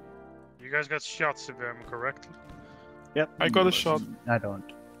 You guys got shots if I'm correct. Yep. I got a shot. I don't.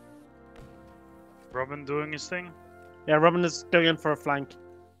 Robin doing his thing. Yeah, Robin is going in for a flank.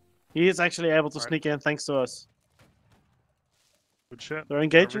 He is actually able to sneak in thanks to us. Good shit. They're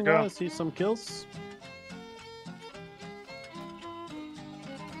engaging There we now, go. I see some kills.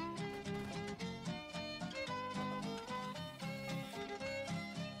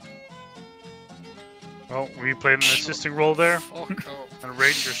 Well, we played an assisting role there. Fuck off. And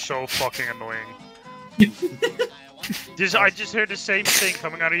Ranger's so fucking annoying. I just heard the same thing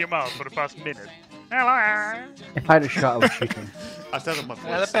coming out of your mouth for the past minute. Hello. If I had a shot, I would shoot him. I said on my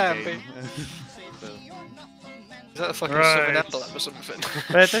Yeah, voice. the in Bambi. game. Is that a fucking Right. southern epilepsy or something?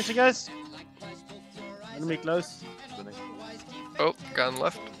 Pay attention, guys. Enemy close. Oh, going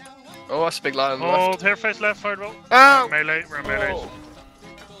left. Oh, that's a big line on the Hold, left. hair face left, fire well. Ow! Melee, we're melee.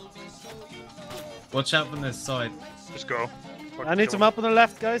 Watch out from this side. Just go. I need some help on the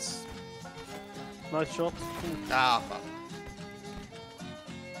left, guys. Nice shot. Ah, fuck.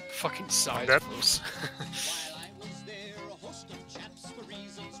 Fucking side dead. force.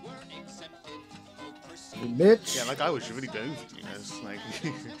 Bitch. Yeah, like I was really going for you, know, it's like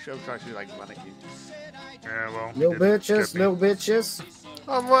show tries to like run at you. Yeah, well. Little you didn't bitches, get me. little bitches.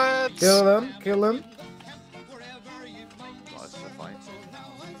 Onwards! Kill them, kill them. Oh, it's so fine.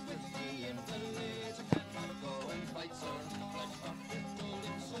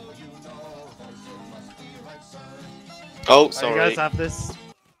 Oh, You sorry. guys have this.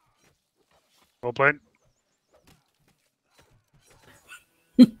 Well played.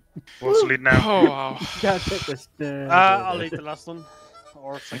 What's the lead now? Oh, wow. Can't take this. I'll lead the last one.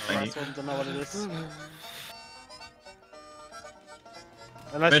 Or second last one, don't know what it is.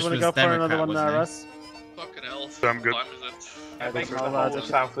 Unless Bush you want to was go for another Democrat, one, wasn't he? Russ. Fucking hell. I'm good. What time is it? I think I'll the just-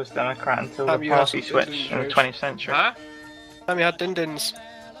 South was Democrat until Have the you party had switched in the Dindins? 20th century. Huh? Damn, you had Dindins.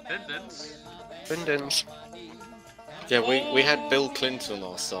 Dindins? Dindins. Yeah, we had Bill Clinton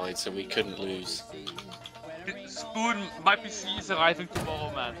on our side, so we couldn't lose. Spoon, my PC is arriving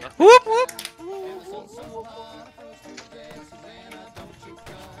tomorrow, man. Whoop whoop!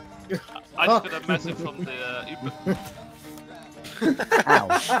 I just got a message from the Uber. Ow.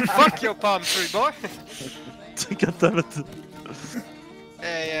 Fuck your palm tree, boy! God damn it.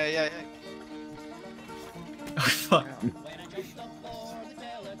 Yeah. Oh, fuck.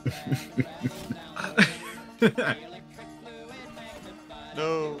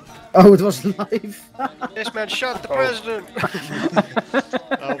 No. Oh, it was live. This man shot the president!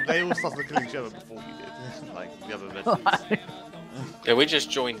 They all started killing each other before we did. Like the other veterans. Yeah, we just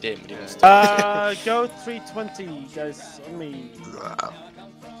joined in. We didn't start. Go 320, guys, on me.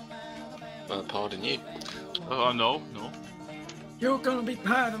 Pardon you. No. You're gonna be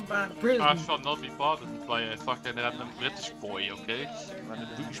pardoned by the prison. I shall not be pardoned by a fucking random British boy, okay?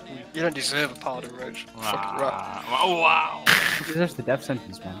 You don't deserve a pardon, Roach. Fucking rat. Oh, wow! He deserves the death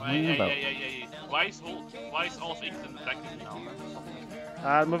sentence, man. What are you about? Yeah. Why is all England attacking me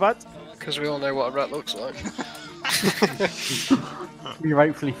now? Move out. Because we all know what a rat looks like. We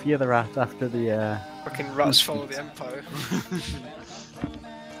rightfully fear the rat after the. Fucking rats follow the Empire.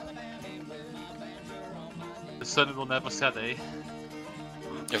 The sun will never set, eh?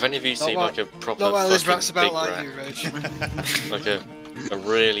 If any of you Not see while- like a proper Not while there's fucking rats about big like rat, you, Rage. like a A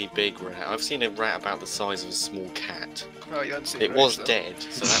really big rat. I've seen a rat about the size of a small cat. Oh, you hadn't seen It Rage, was though. dead,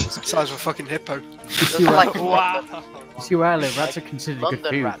 so that was good. Size of a fucking hippo. You see where I live, rats are considered good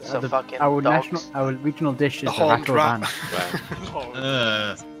London food. rats are fucking Our dogs. our regional dish is The the horned rat or rat. van.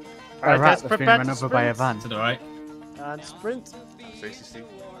 Uh, A Alright, rat guys, that's been prepare run to over by a sprint. van. is it alright? And sprint. Stacy Steve.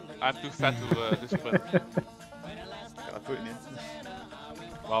 I'm too fat to discipline. I put it in.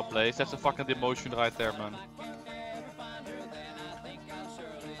 Well played. That's a fucking demotion right there, man.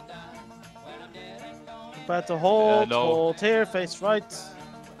 Prepare to hold. no. Hold here. Face right.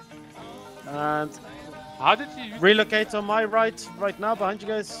 And How did you use relocate on my right now behind you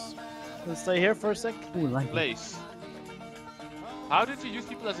guys. And stay here for a sec. Ooh, like the place? How did you use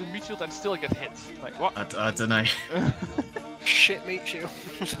people as a meat shield and still get hit? Like what? I don't know. Shit meat shield.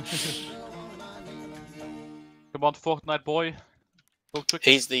 Come on, Fortnite boy. Go quick.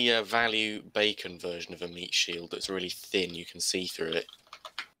 He's the value bacon version of a meat shield that's really thin, you can see through it.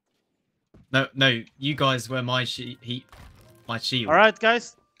 No, you guys were my my shield. All right,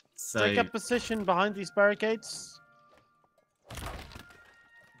 guys. So Take a position behind these barricades.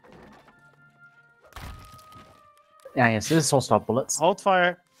 Yeah, yes, this is all stop bullets. Hold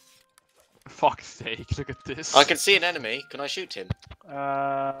fire. Fuck's sake, look at this. I can see an enemy. Can I shoot him? Oh,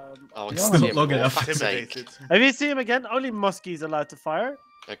 I can Still see not him. long For enough. fuck's sake. Intimidated. If you see him again, only Muskie's allowed to fire.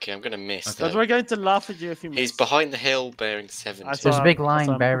 Okay, I'm gonna miss. Okay. But though. we're going to laugh at you if you miss. He's behind the hill, bearing 70. I saw There's a him, big I line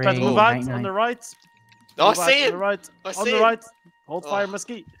saw him. Prepare to bearing move out 99. on the right. Oh, I Move out see On the him! right. I On see the him! right. Hold fire, Oh.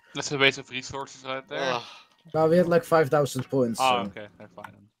 Muskie. That's a waste of resources right there. Oh, Well, we had like 5,000 points. Oh, so. okay, I'm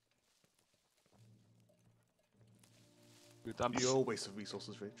fine. Good, I'm You're a waste of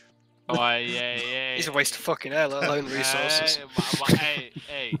resources, Rich. Oh, yeah. He's a waste of fucking air, let alone resources.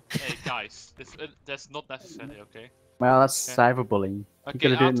 Hey, guys, that's not necessary, okay? Well, that's cyberbullying. You Okay,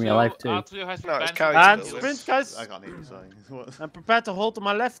 gotta do it in real life too. Artrio has been No, it's banned carried from to And build sprint, this. guys. I can't hear you, sorry. What? And prepare to hold to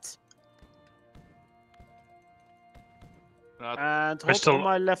my left. Uh, And hold still- on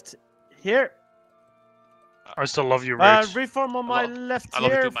my left here. I still love you, Rich. Reform on my love- left I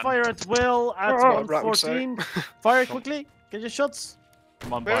love you here. too, man. Fire at will at Oh, 114. Fire quickly. Get your shots.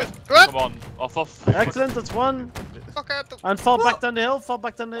 Come on, What? boy. What? Come on, off. Excellent, that's one. Fuck out the... And fall back down the hill. Fall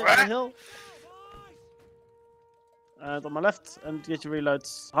back down the hill. And on my left. And get your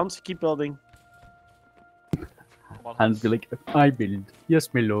reloads. Hans, keep building. Come on. And be like, I build. Yes,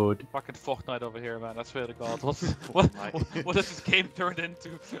 my lord. Fucking Fortnite over here, man. I swear to God. What Fortnite. has this game turned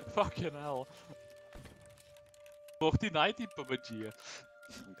into? Fucking hell. 4090 PUBG.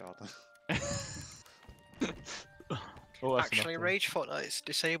 God. Oh, that's Actually, enough, Rage Fortnite's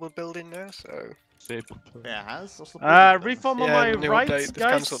disabled building now, so... Stable. Yeah, it has. What's the point? Reform on Yeah, my the new right, update, they've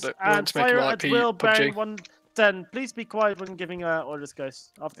guys. cancelled it. They want And to make it fire like at P- will, bearing PUBG. 110. Please be quiet when giving orders,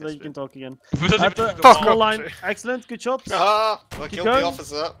 guys. After that, Yes, you can talk again. Doesn't At even the go small down. line. Excellent, good shots. Ah! I Keep killed going. the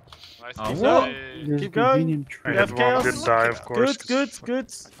officer. Nice Oh, keep what? going. There's Keep going. convenient I trade. have had one chaos. didn't die, of course.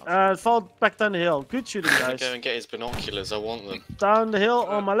 Good. Fall back down the hill. Good shooting, I'm gonna guys. go and get his binoculars, I want them. Down the hill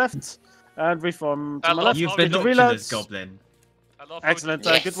on my left. And reform to I my love left. You've how been you binoculars, reloads. Goblin. I love how Excellent.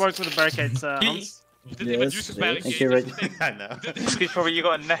 Yes. Good work with the barricades, Hans. You didn't even use his barricade. Thank you, Rich. I know. It's probably you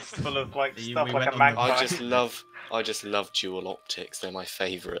got a nest full of like You- stuff we like went a on the- magpie. I just love dual optics, they're my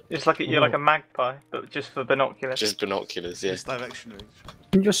favourite. It's like you're like a magpie, but just for binoculars. Just binoculars, yeah. This direction, Rich. You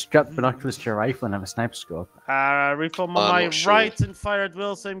can just strap binoculars to your rifle and have a sniper scope. Reform on I'm my not sure. right and fire at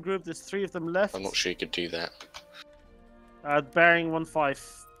will. Same group. There's 3 of them left. I'm not sure you could do that. Bearing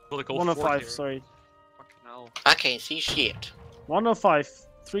 105. Gotta go 105, for it sorry. Fucking hell. I can't see shit. 105.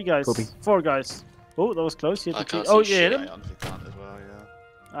 3 guys. Copy. 4 guys. Oh, that was close. You I hit the can't tree. Oh, see you hit shit. him. I honestly can't as well,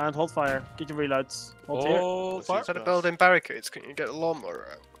 yeah. And hold fire. Get your reloads. Hold here. Oh, Let's fire. use Instead of glass. building barricades, can you get a lawnmower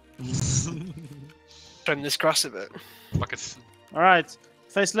out? Trim this grass a bit. Fuck it. Alright.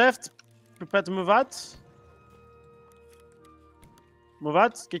 Face left. Prepare to move out. Move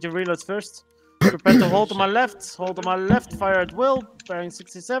out. Get your reloads first. Prepare to hold on my left. Hold on my left. Fire at will. Bearing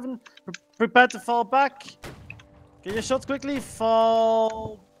 67. Prepare to fall back. Get your shots quickly.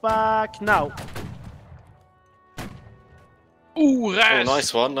 Fall back now. Ooh, Oh, Raz!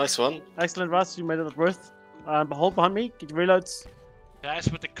 nice one, nice one. Excellent, Ras. You made it at worth. Hold behind me. Get your reloads.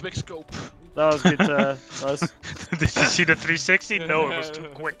 Raz with the quick scope. That was good, Ras. Did you see the 360? No, it was too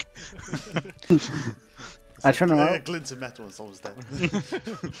quick. I try to Yeah, know. glint of metal and someone's dead.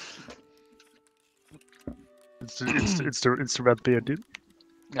 It's the red beard, dude.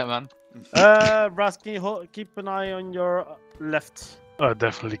 Yeah, man. Ras, can you keep an eye on your left? I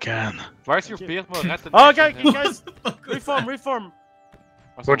definitely can. Where's your beard more red than Oh, yours okay, on him? guys. Reform.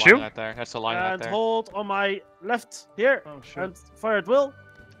 That's Would the line you? Right there. That's the line right And there. hold on my left here. Oh, shit. And fire at will.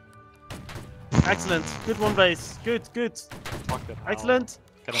 Excellent. Good one base. Good. Fuck that. Excellent.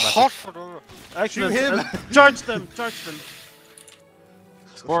 Can imagine. Excellent. Shoot him. Charge them. Charge them.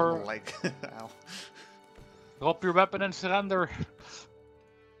 Or like, ow. drop your weapon and surrender.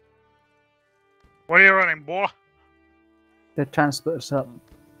 What are you running, boy? They're trying to split us up.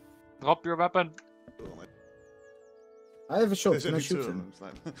 Drop your weapon. I have a shot. There's Can I only shoot two of him? them. It's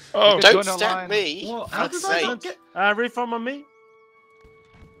like- Oh, Don't stab me. What? For How God's did I sake. not get? Reform on me.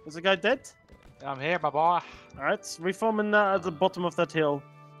 Is the guy dead? I'm here, my boy. Alright, reform in, at the bottom of that hill.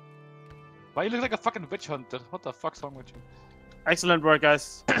 Why you look like a fucking witch hunter? What the fuck's wrong with you? Excellent work,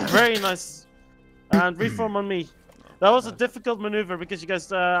 guys. Very nice. And reform on me. That was a difficult maneuver because you guys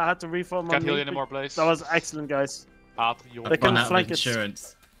had to reform Can't on heal me. you anymore, please. That was excellent, guys. Patreon. They Run couldn't out of flank it.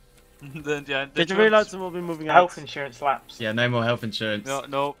 insurance. Then, yeah, Get your reloads and we'll be moving out. health insurance lapse. Yeah, no more health insurance.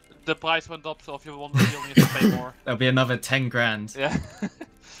 No, the price went up, so if you want to heal, you have to pay more. There'll be another 10 grand. Yeah.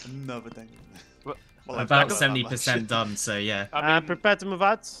 Another thing. Well, About I've done that 70% much. done, so yeah. I mean, Prepare to move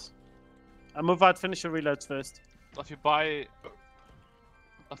out. Move out, finish your reloads first. if you buy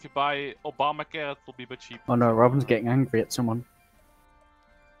Obamacare, it will be a bit cheap. Oh no, Robin's getting angry at someone.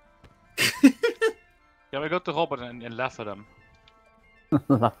 Yeah, we go to Robin and laugh at him.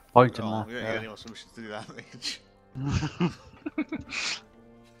 Point and Oh, laugh. we don't get anyone permission to do that age.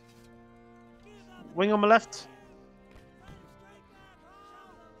 Wing on my left.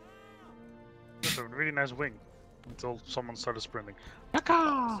 That's a really nice wing. Until someone started sprinting.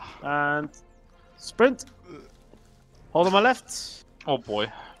 And sprint. Hold on my left. Oh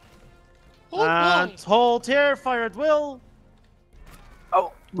boy. And hold here, fire at will.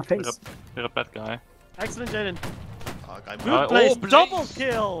 Oh, my You're face. a bad guy. Excellent, Jaden. I Good place. Double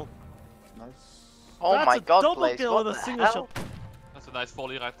kill. Nice. Oh That's my a god, double Blaze, kill what with a the single hell? shot. That's a nice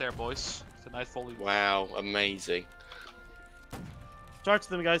volley right there, boys. It's a nice volley. Wow, amazing. Charge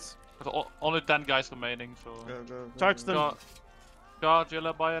them, guys. There's only 10 guys remaining, so... Charge them.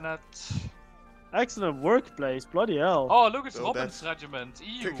 Guardula bayonet. Excellent work, Blaze. Bloody hell. Oh, look, it's So Robin's regiment.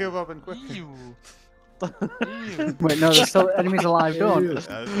 Ew. Kill Robin, quick. Ew. Wait, no, there's still enemies alive, don't. It's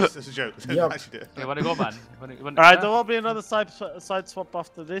a joke. Yup. Actually do it. Hey, wanna go, man? Alright, there will be another side swap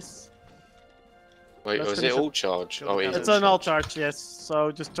after this. Wait, Let's was it finish all charge? Oh, it is It's all an all charge, yes.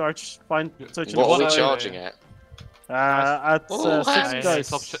 So just charge, find search. What are we What are charging at? At Oh, 6 Hey, guys.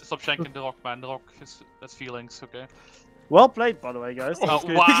 stop shanking the rock, man. The rock is that's feelings, okay? Well played, by the way, guys. That was Oh,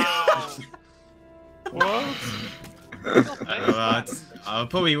 good. wow! Well, I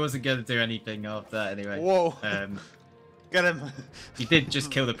probably wasn't going to do anything after that anyway. Whoa. Get him. He did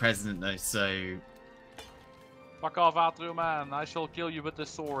just kill the president though, so... Fuck off, Atru, man. I shall kill you with the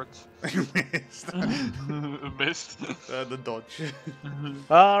sword. Missed. Missed. The dodge.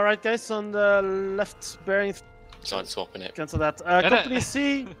 Alright, guys, on the left bearing. Side swapping it. Cancel that. Innit? Company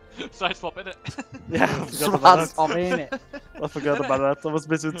C. Side swap, innit? Yeah, I forgot about That's that. on it. I forgot about that. I was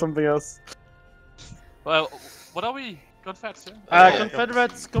busy with something else. Well, what are we? Confeds, yeah?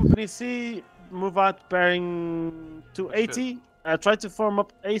 Confederates, Company C, move out bearing 280. Try to form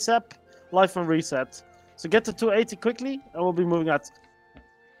up ASAP, life and reset. So get to 280 quickly, and we'll be moving out.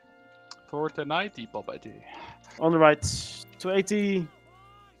 For the 90, Bob, On the right, 280.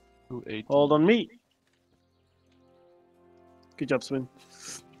 280. Hold on me. Good job, Swin.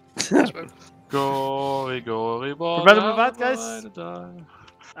 Gory, gory, boy. Prepare to move out, guys.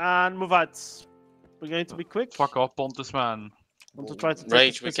 And move out. We're going to be quick. Fuck off, Pontus, man. Want to try to take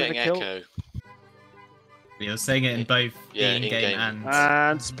Rage, a we're specific getting kill. echo. You're saying it in both Yeah, the in-game in-game.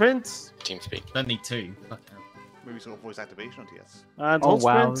 and... Sprint. Don't need two. Fuck hell. Maybe sort of voice activation on TS. And Oh hold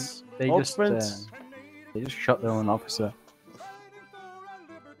wow, sprint. they Hold just sprint. they just shot their own officer.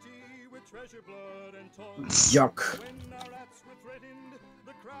 Yuck.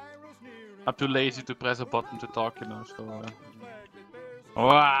 I'm too lazy to press a button to talk, you know, so...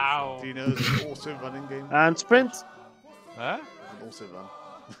 Wow! Do you know there's also running game? And sprint. Huh? Also run.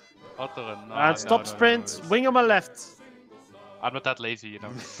 Otteren, no, And stop sprint. Wing on my left. I'm not that lazy, you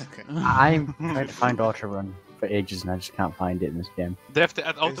know. Okay. I'm trying to find auto run for ages and I just can't find it in this game. They have to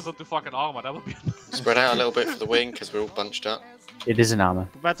add Otteren to fucking armor, that would be... Spread out a little bit for the wing because we're all bunched up. It is an armor.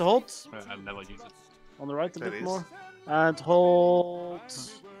 Prepare to hold. I'll never use it. On the right a There bit it is. more. And hold.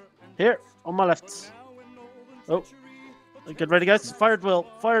 Here, on my left. Oh. Get ready, guys. Fired will.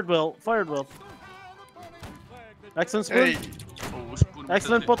 Fired will. Fired will. Excellent spoon.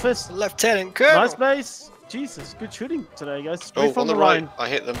 Excellent pot fist. Lieutenant Colonel. Nice base. Jesus, good shooting today, guys. Oh, Straight from on the line. right. I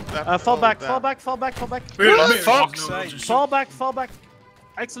hit them. Fall back, Oh, fall damn. back, fall back, fall back. Fuck's sake. Fall back, fall back.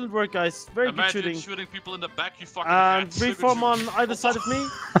 Excellent work, guys. Very Imagine good shooting. people in the back, you fucking And cats. Look at reform you. on either side of me.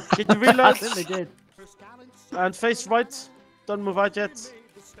 Get your I think they reloads. did. And face right. Don't move out yet.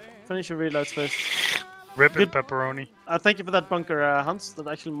 Finish your reloads first. Rip Good. it, pepperoni. Thank you for that bunker, Hans. That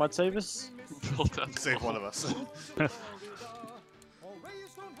actually might save us. Well done. Save one of us.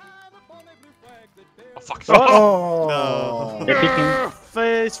 Oh fuck. Oh! No.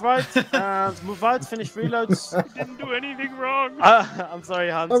 Face right and move out. Finish reloads. Didn't do anything wrong. I'm sorry,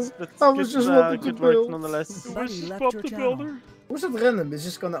 Hans. But I was just wanting to good work build. nonetheless. Buddy left Stop your the channel. builder. Who's that random? It's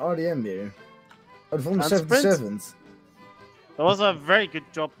just gonna RDM here. Oh, from the And sprint. 77th. That was a very good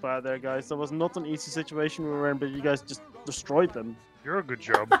job there, guys. That was not an easy situation we were in, but you guys just destroyed them. You're a good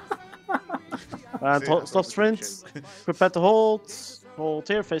job. And See, that's stop not a sprint. good Prepare to hold. Hold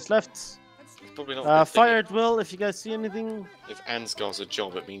here, face left. Probably not. a good thing Fire at will if you guys see anything. If Ansgar's a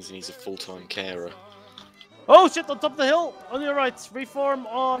job, it means he needs a full-time carer. Oh shit, on top of the hill! On your right. Reform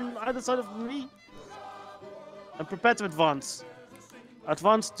on either side of me. And prepare to advance.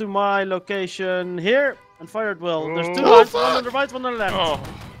 Advance to my location here. And fire at will. There's two Oh, lines, fuck. one on the right, one on the left. Oh,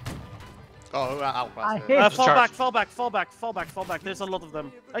 Oh, we're out. I Right, hate Fall charge. back, fall back, fall back, fall back, fall back. There's a lot of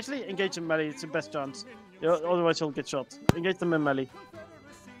them. Actually, engage in melee. It's your best chance. Otherwise, you'll get shot. Engage them in melee.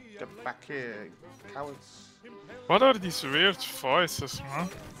 Get back here, cowards. What are these weird voices, man?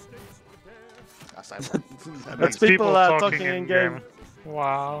 That's That's people talking in game.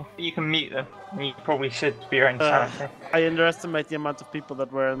 Wow. You can mute them. You probably should for your own sanity. I underestimate the amount of people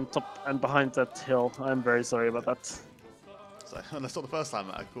that were on top and behind that hill. I'm very sorry about that. So, when I saw the first time,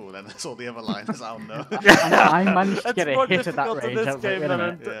 cool. Then I saw the other line. I don't know. I managed to It's get a more hit at that difficult in range. I this was like, game wait a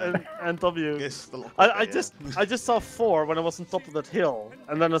than minute. in W. Guess the lock I pocket, yeah. just saw 4 when I was on top of that hill,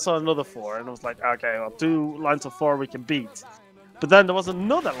 and then I saw another 4, and I was like, okay, well, 2 lines of 4 we can beat. But then there was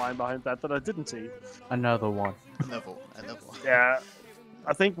another line behind that I didn't see. Another one. Another. Yeah,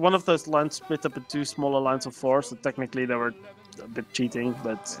 I think one of those lines split up in 2 smaller lines of 4, so technically they were a bit cheating,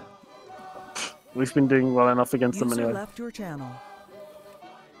 but we've been doing well enough against them User anyway. left your channel.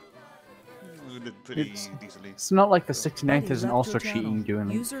 We did pretty It's- decently. It's not like the 69th Buddy isn't left also your channel. cheating, doing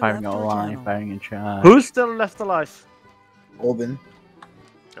like, User firing left out your line, channel. firing in charge. Who's still left alive? Robin.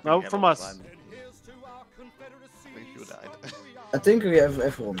 No, from us. I think you died. I think we have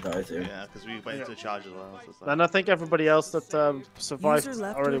everyone died here. Yeah, because we went into charge as well. So it's like... And I think everybody else that survived User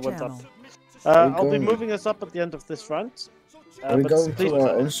left already your went up. channel. Are we I'll be going- moving us up at the end of this round. Are we but going please to our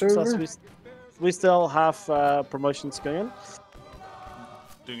don't own us, server? we still have promotions going on.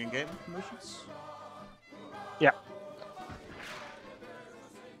 Doing in-game promotions? Yeah.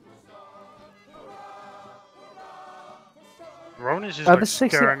 Rowan is just The like 60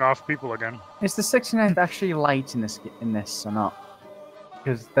 scaring off people again. Is the 69th actually light in this or not?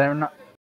 Because they're not.